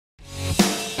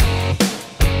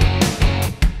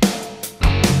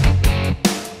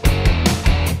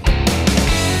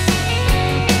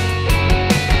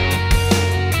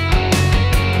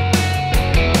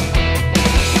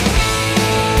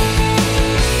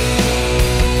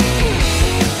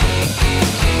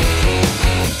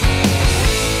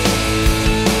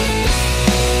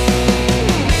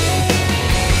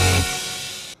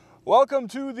Welcome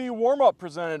to the warm-up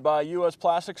presented by U.S.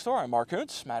 Plastic Store. I'm Mark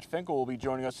Kuntz. Matt Finkel will be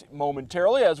joining us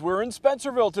momentarily as we're in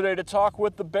Spencerville today to talk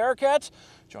with the Bearcats,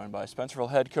 joined by Spencerville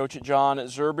head coach John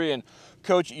Zerby. And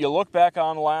Coach, you look back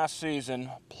on last season,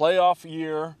 playoff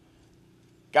year,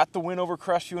 got the win over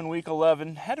Crestview in Week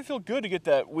 11. Had to feel good to get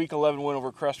that Week 11 win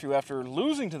over Crestview after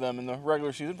losing to them in the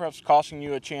regular season, perhaps costing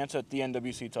you a chance at the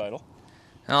NWC title.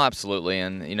 Oh, absolutely.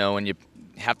 And, you know, when you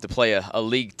have to play a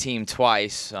league team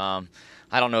twice,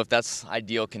 I don't know if that's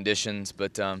ideal conditions,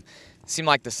 but it seemed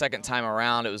like the second time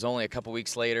around, it was only a couple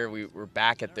weeks later, we were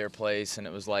back at their place, and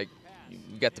it was like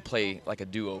you got to play like a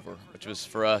do-over, which was,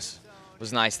 for us,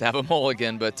 was nice to have a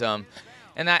mulligan. But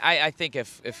and I think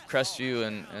if Crestview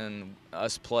and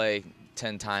us play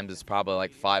 10 times, it's probably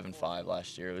like 5-5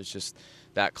 last year. It was just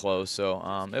that close.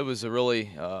 So it was a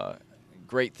really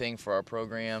great thing for our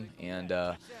program, and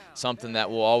something that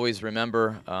we'll always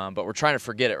remember, but we're trying to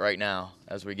forget it right now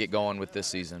as we get going with this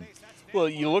season. Well,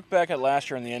 you look back at last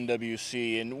year in the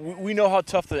NWC, and we know how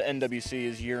tough the NWC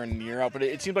is year in and year out, but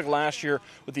it seems like last year,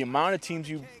 with the amount of teams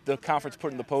the conference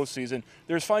put in the postseason,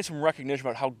 there's finally some recognition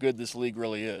about how good this league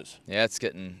really is. Yeah, it's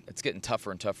getting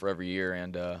tougher and tougher every year,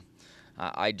 and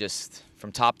I just,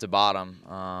 from top to bottom,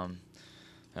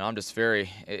 and I'm just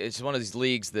it's one of these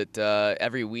leagues that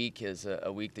every week is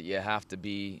a week that you have to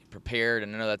be prepared.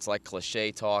 And I know that's like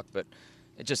cliche talk, but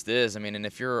it just is. I mean, and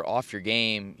if you're off your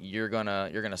game, you're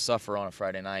gonna suffer on a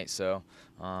Friday night. So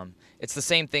it's the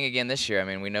same thing again this year. I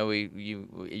mean, we know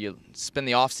you spend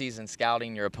the off season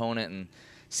scouting your opponent and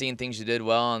seeing things you did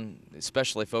well, and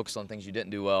especially focus on things you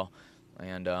didn't do well.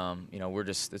 And you know,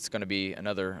 it's going to be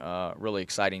another really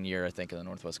exciting year, I think, in the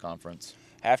Northwest Conference.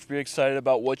 Have to be excited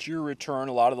about what's your return.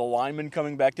 A lot of the linemen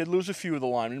coming back. Did lose a few of the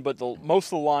linemen, but most of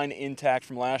the line intact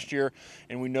from last year.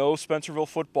 And we know Spencerville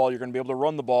football, you're going to be able to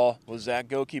run the ball. With Zach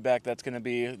Goki back, that's going to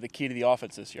be the key to the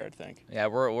offense this year, I think. Yeah,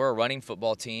 we're a running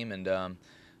football team, and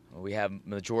we have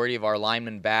majority of our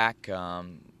linemen back,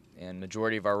 and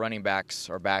majority of our running backs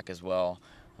are back as well,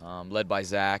 led by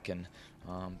Zach and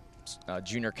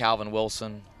junior Calvin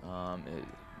Wilson.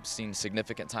 Seen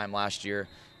significant time last year,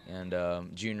 and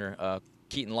junior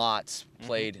Keaton Lotz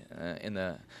played in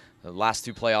the last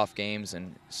two playoff games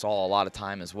and saw a lot of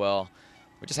time as well.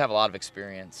 We just have a lot of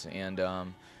experience, and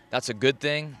that's a good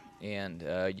thing. And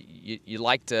you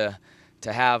like to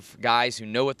have guys who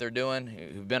know what they're doing,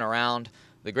 who've been around.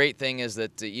 The great thing is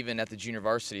that even at the junior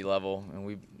varsity level, and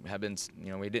we have been,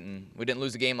 you know, we didn't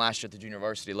lose a game last year at the junior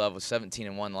varsity level.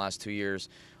 17-1 the last 2 years.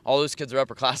 All those kids are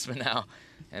upperclassmen now,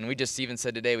 and we just even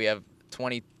said today we have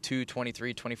 22,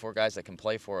 23, 24 guys that can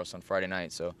play for us on Friday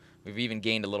night. So we've even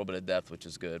gained a little bit of depth, which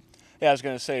is good. Yeah, I was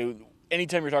going to say,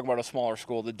 anytime you're talking about a smaller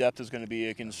school, the depth is going to be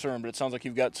a concern, but it sounds like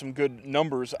you've got some good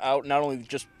numbers out, not only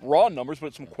just raw numbers,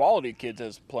 but some quality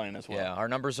kids playing as well. Yeah, our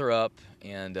numbers are up,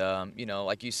 and, you know,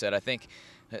 like you said, I think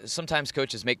sometimes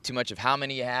coaches make too much of how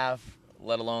many you have,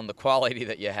 let alone the quality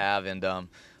that you have, and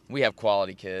we have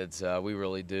quality kids. We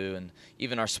really do, and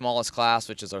even our smallest class,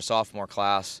 which is our sophomore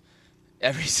class,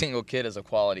 every single kid is a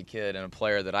quality kid and a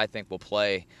player that I think will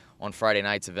play on Friday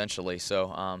nights eventually.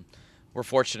 So we're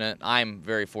fortunate. I'm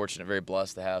very fortunate, very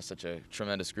blessed to have such a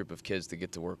tremendous group of kids to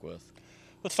get to work with.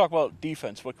 Let's talk about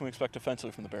defense. What can we expect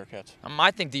defensively from the Bearcats? I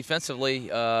think defensively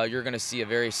you're going to see a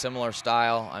very similar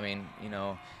style. I mean, you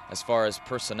know, as far as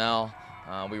personnel,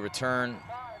 we return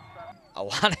a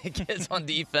lot of kids on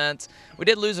defense. We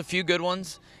did lose a few good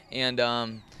ones,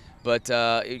 and but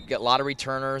you get a lot of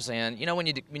returners, and you know, when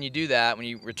you do that, when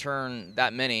you return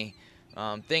that many,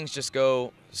 things just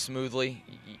go smoothly.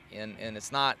 And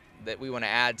it's not that we want to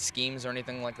add schemes or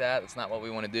anything like that. It's not what we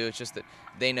want to do. It's just that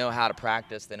they know how to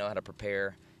practice, they know how to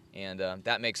prepare, and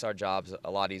that makes our jobs a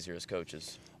lot easier as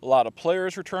coaches. A lot of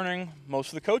players returning, most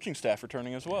of the coaching staff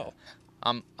returning as well.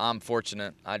 I'm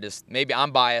fortunate. Maybe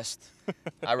I'm biased.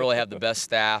 I really have the best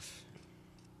staff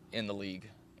in the league,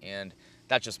 and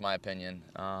that's just my opinion.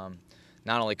 Not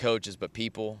only coaches, but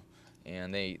people,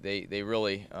 and they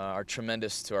really are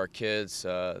tremendous to our kids.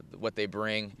 What they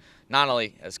bring, not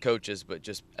only as coaches, but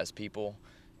just as people.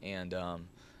 And I'm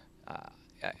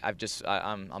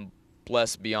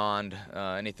blessed beyond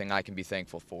anything I can be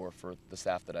thankful for the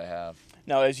staff that I have.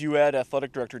 Now, as you add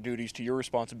athletic director duties to your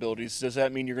responsibilities, does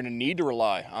that mean you're going to need to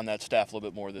rely on that staff a little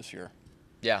bit more this year?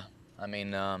 Yeah, I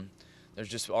mean, there's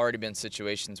just already been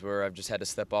situations where I've just had to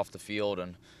step off the field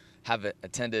and have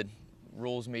attended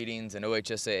rules meetings and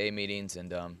OHSAA meetings,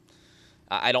 and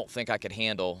I don't think I could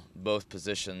handle both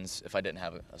positions if I didn't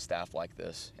have a staff like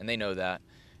this, and they know that.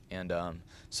 And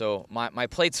so my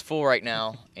plate's full right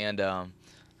now, and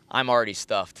I'm already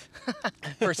stuffed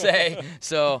per se.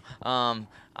 So,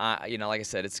 you know, like I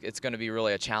said, it's going to be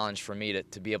really a challenge for me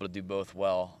to be able to do both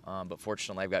well. But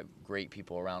fortunately, I've got great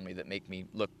people around me that make me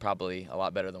look probably a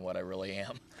lot better than what I really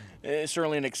am. It's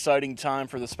certainly an exciting time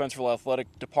for the Spencerville Athletic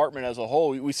Department as a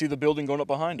whole. We see the building going up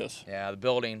behind us. Yeah, the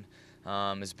building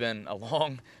has been a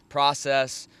long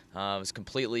process. It was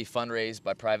completely fundraised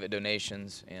by private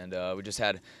donations, and we just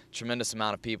had a tremendous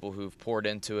amount of people who've poured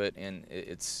into it, and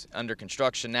it's under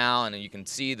construction now, and you can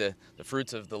see the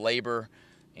fruits of the labor.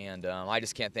 And I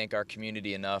just can't thank our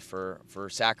community enough for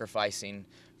sacrificing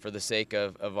for the sake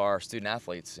of our student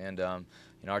athletes. And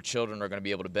you know, our children are going to be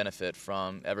able to benefit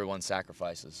from everyone's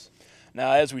sacrifices.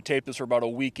 Now, as we tape this, we're about a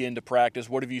week into practice.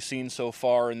 What have you seen so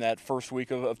far in that first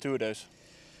week of two-a-days?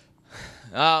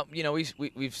 You know,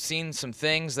 we've seen some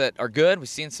things that are good. We've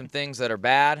seen some things that are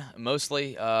bad.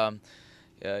 Mostly,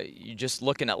 you're just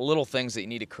looking at little things that you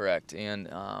need to correct. And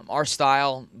our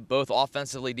style, both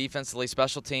offensively, defensively,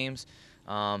 special teams,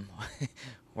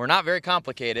 we're not very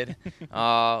complicated. You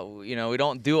know, we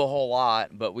don't do a whole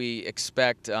lot, but we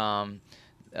expect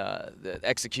the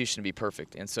execution to be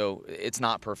perfect. And so it's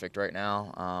not perfect right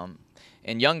now.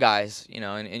 And young guys, you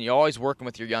know, and you're always working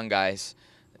with your young guys.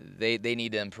 They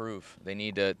need to improve. They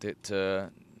need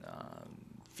to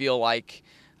feel like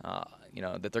you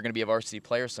know, that they're going to be a varsity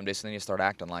player someday. So they need to start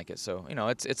acting like it. So you know,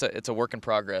 it's a work in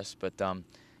progress. But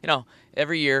you know,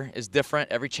 every year is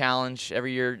different. Every challenge,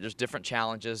 every year there's different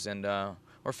challenges, and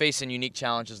we're facing unique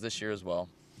challenges this year as well.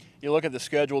 You look at the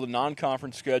schedule, the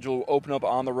non-conference schedule, open up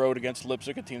on the road against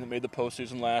Leipzig, a team that made the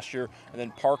postseason last year, and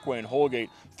then Parkway and Holgate,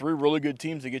 three really good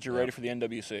teams to get you ready for the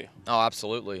NWC. Oh,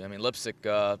 absolutely. I mean, Leipzig,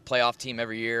 playoff team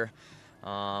every year. You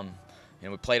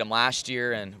know, we played them last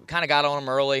year, and we kind of got on them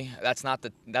early. That's not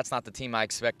the team I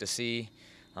expect to see.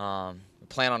 We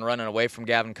plan on running away from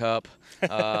Gavin Cup.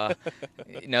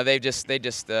 You know, they've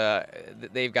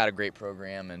got a great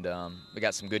program, and we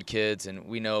got some good kids, and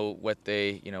we know what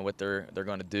they're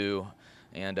going to do.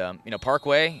 And you know,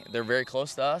 Parkway, they're very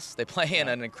close to us. They play in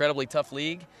an incredibly tough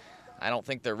league. I don't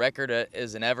think their record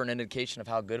is ever an indication of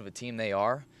how good of a team they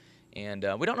are. And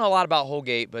we don't know a lot about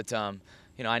Holgate, but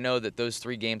you know, I know that those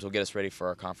 3 games will get us ready for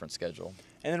our conference schedule.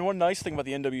 And then one nice thing about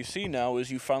the NWC now is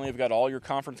you finally have got all your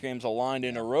conference games aligned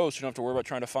in a row, so you don't have to worry about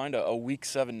trying to find a Week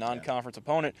 7 non-conference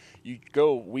opponent. You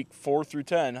go Week 4 through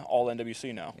 10, all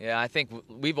NWC now. Yeah, I think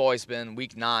we've always been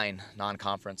Week 9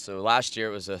 non-conference. So last year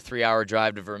it was a 3-hour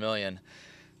drive to Vermilion.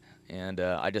 And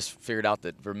I just figured out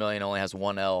that Vermilion only has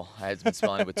 1 L. I had been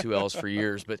spelling it with 2 L's for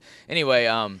years. But anyway,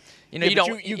 you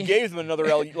know, you gave them another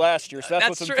L last year, so that's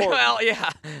what's true. important. Well,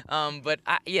 yeah. But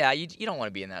yeah, you don't want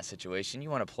to be in that situation. You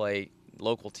want to play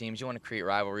local teams. You want to create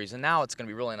rivalries. And now it's going to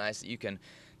be really nice that you can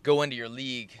go into your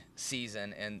league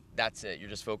season, and that's it. You're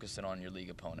just focusing on your league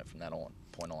opponent from that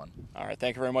point on. All right,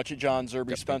 thank you very much, John Zerby,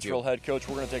 Yep, Spencerville head coach.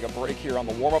 We're going to take a break here on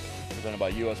the warm-up, presented by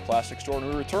U.S. Plastic Store, and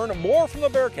we return to more from the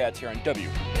Bearcats here on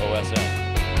WOSN.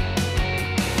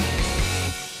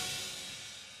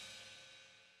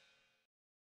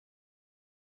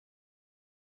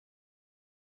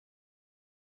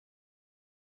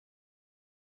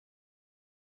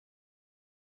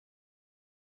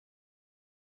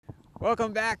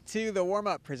 Welcome back to the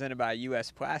warm-up presented by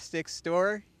U.S. Plastic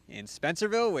Store in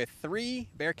Spencerville with 3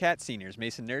 Bearcat seniors.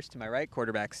 Mason Nurse to my right,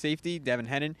 quarterback safety. Devin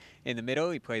Hennon in the middle.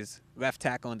 He plays left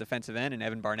tackle and defensive end, and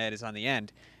Evan Barnett is on the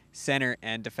end, center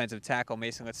and defensive tackle.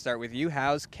 Mason, let's start with you.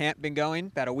 How's camp been going?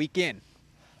 About a week in.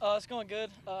 It's going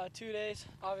good. 2 days,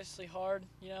 obviously hard,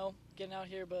 you know, getting out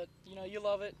here, but, you know, you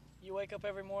love it. You wake up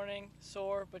every morning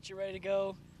sore, but you're ready to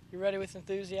go. You're ready with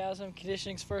enthusiasm.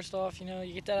 Conditioning's first off, you know,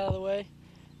 you get that out of the way.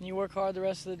 And you work hard the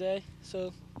rest of the day.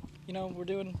 So, you know,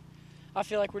 I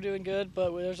feel like we're doing good,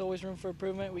 but there's always room for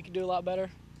improvement. We could do a lot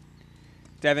better.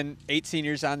 Devin, 8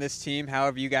 seniors on this team. How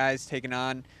have you guys taken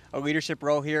on a leadership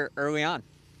role here early on?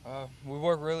 We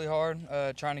work really hard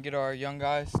trying to get our young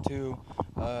guys to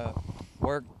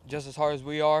work just as hard as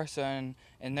we are, so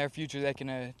in their future they can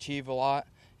achieve a lot.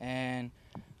 And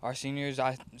our seniors,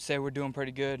 I say we're doing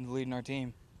pretty good leading our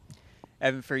team.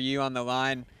 Evan, for you on the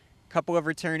line, couple of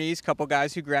returnees, couple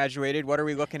guys who graduated. What are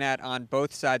we looking at on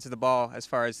both sides of the ball as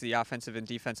far as the offensive and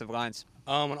defensive lines?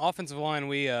 On offensive line,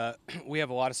 we have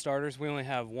a lot of starters. We only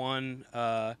have one.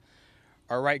 Our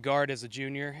right guard is a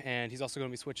junior, and he's also going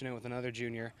to be switching in with another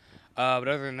junior. But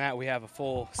other than that, we have a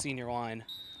full senior line.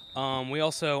 We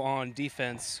also, on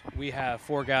defense, we have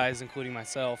 4 guys, including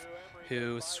myself,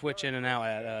 who switch in and out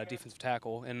at defensive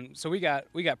tackle, and so we got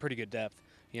pretty good depth.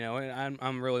 You know, and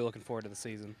I'm really looking forward to the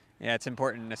season. Yeah, it's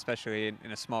important, especially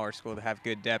in a smaller school, to have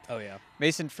good depth. Oh, yeah.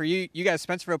 Mason, for you guys,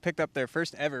 Spencerville picked up their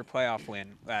first ever playoff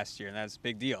win last year, and that's a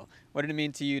big deal. What did it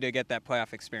mean to you to get that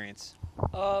playoff experience?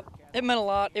 It meant a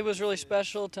lot. It was really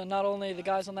special to not only the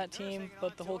guys on that team,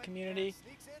 but the whole community.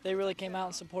 They really came out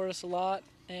and supported us a lot,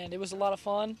 and it was a lot of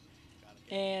fun,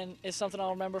 and it's something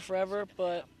I'll remember forever,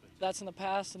 but that's in the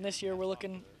past, and this year we're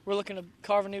looking to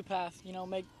carve a new path, you know,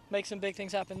 make some big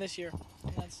things happen this year,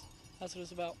 and that's what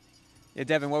it's about. Yeah,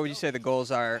 Devin, what would you say the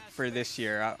goals are for this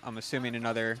year? I'm assuming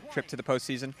another trip to the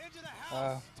postseason?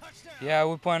 Yeah,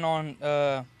 we plan on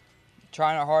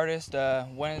trying our hardest,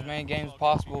 winning as many games as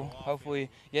possible, hopefully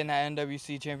getting that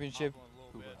NWC championship.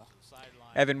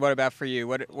 Evan, what about for you?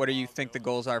 What do you think the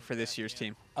goals are for this year's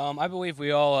team? I believe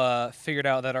we all figured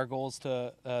out that our goals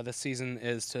to this season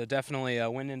is to definitely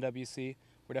win NWC.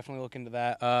 We're definitely looking to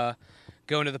that.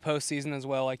 Go into the postseason as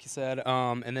well, like you said,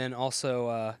 and then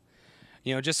also,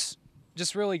 you know, just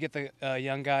really get the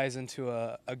young guys into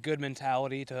a good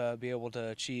mentality to be able to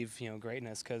achieve, you know,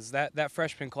 greatness. Because that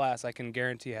freshman class, I can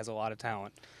guarantee, has a lot of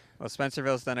talent. Well,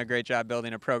 Spencerville's done a great job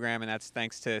building a program, and that's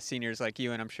thanks to seniors like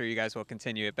you, and I'm sure you guys will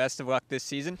continue it. Best of luck this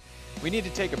season. We need to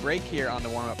take a break here on the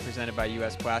warm-up presented by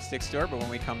U.S. Plastic Store, but when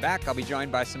we come back, I'll be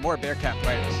joined by some more Bearcat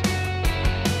players.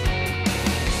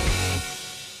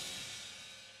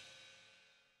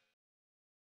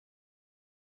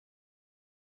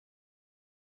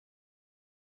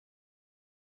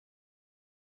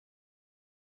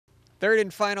 Third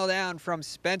and final down from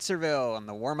Spencerville on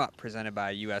the warm-up presented by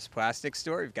U.S. Plastic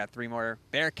Store. We've got three more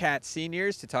Bearcat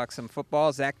seniors to talk some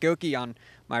football. Zach Gilkey on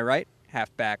my right,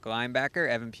 halfback linebacker.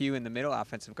 Evan Pugh in the middle,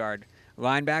 offensive guard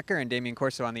linebacker. And Damian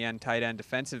Corso on the end, tight end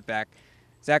defensive back.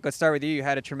 Zach, let's start with you. You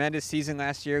had a tremendous season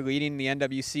last year leading the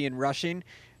NWC in rushing.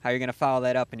 How are you going to follow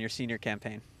that up in your senior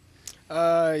campaign?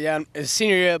 Yeah, as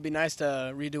senior year, it'd be nice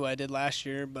to redo what I did last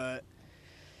year, but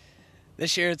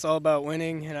this year it's all about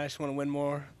winning, and I just want to win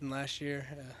more than last year.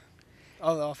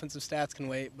 All the offensive stats can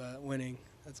wait, but winning,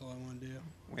 that's all I want to do.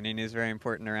 Winning is very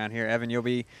important around here. Evan, you'll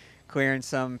be clearing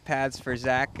some pads for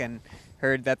Zach, and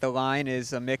heard that the line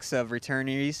is a mix of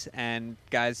returnees and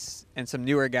guys and some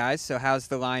newer guys. So how's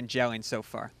the line gelling so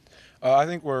far? I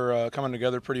think we're coming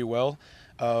together pretty well.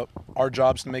 Our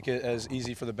job's to make it as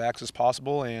easy for the backs as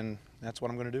possible, and that's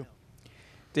what I'm going to do.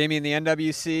 Damian, the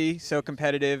NWC, so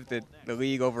competitive. The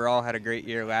league overall had a great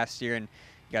year last year, and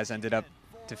you guys ended up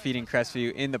defeating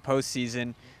Crestview in the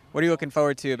postseason. What are you looking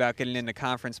forward to about getting into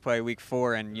conference play week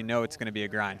 4, and you know it's going to be a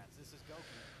grind?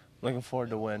 Looking forward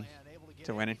to win.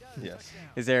 To winning? Yes.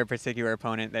 Is there a particular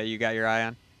opponent that you got your eye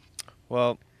on?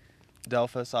 Well,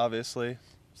 Delphus, obviously,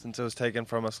 since it was taken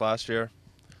from us last year.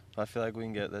 I feel like we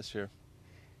can get it this year.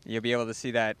 You'll be able to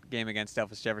see that game against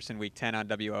Delphus Jefferson week 10 on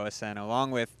WOSN, along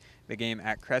with the game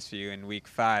at Crestview in week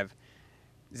 5.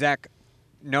 Zach,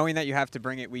 knowing that you have to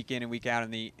bring it week in and week out in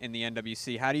the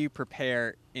NWC, how do you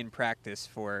prepare in practice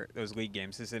for those league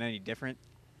games? Is it any different?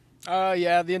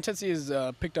 Yeah, the intensity is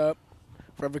picked up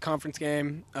for every conference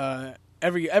game.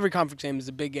 Every conference game is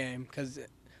a big game because,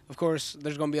 of course,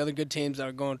 there's going to be other good teams that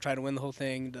are going to try to win the whole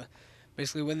thing. To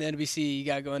basically win the NWC, you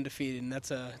got to go undefeated, and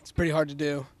it's pretty hard to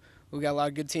do. We got a lot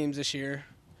of good teams this year,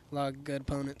 a lot of good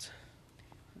opponents.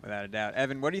 Without a doubt.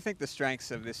 Evan, what do you think the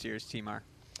strengths of this year's team are?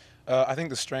 I think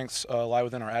the strengths lie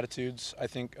within our attitudes. I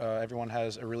think everyone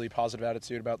has a really positive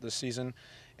attitude about this season,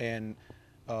 and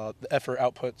the effort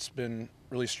output's been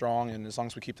really strong, and as long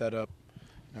as we keep that up,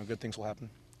 good things will happen.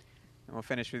 And we'll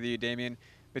finish with you, Damian.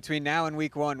 Between now and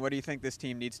week 1, what do you think this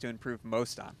team needs to improve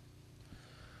most on?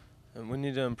 And we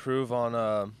need to improve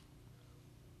on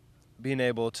being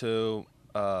able to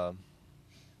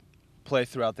play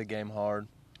throughout the game hard,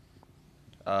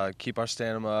 keep our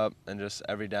stamina up, and just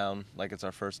every down like it's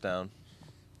our first down.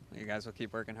 You guys will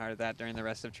keep working hard at that during the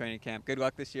rest of training camp. Good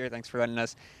luck this year. Thanks for letting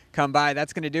us come by.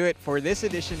 That's going to do it for this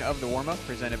edition of The Warm-Up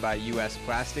presented by U.S.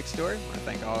 Plastic Store. I want to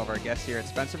thank all of our guests here at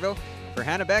Spencerville. For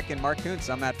Hannah Beck and Mark Kuntz,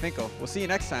 I'm Matt Finkel. We'll see you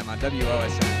next time on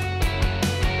WOSN.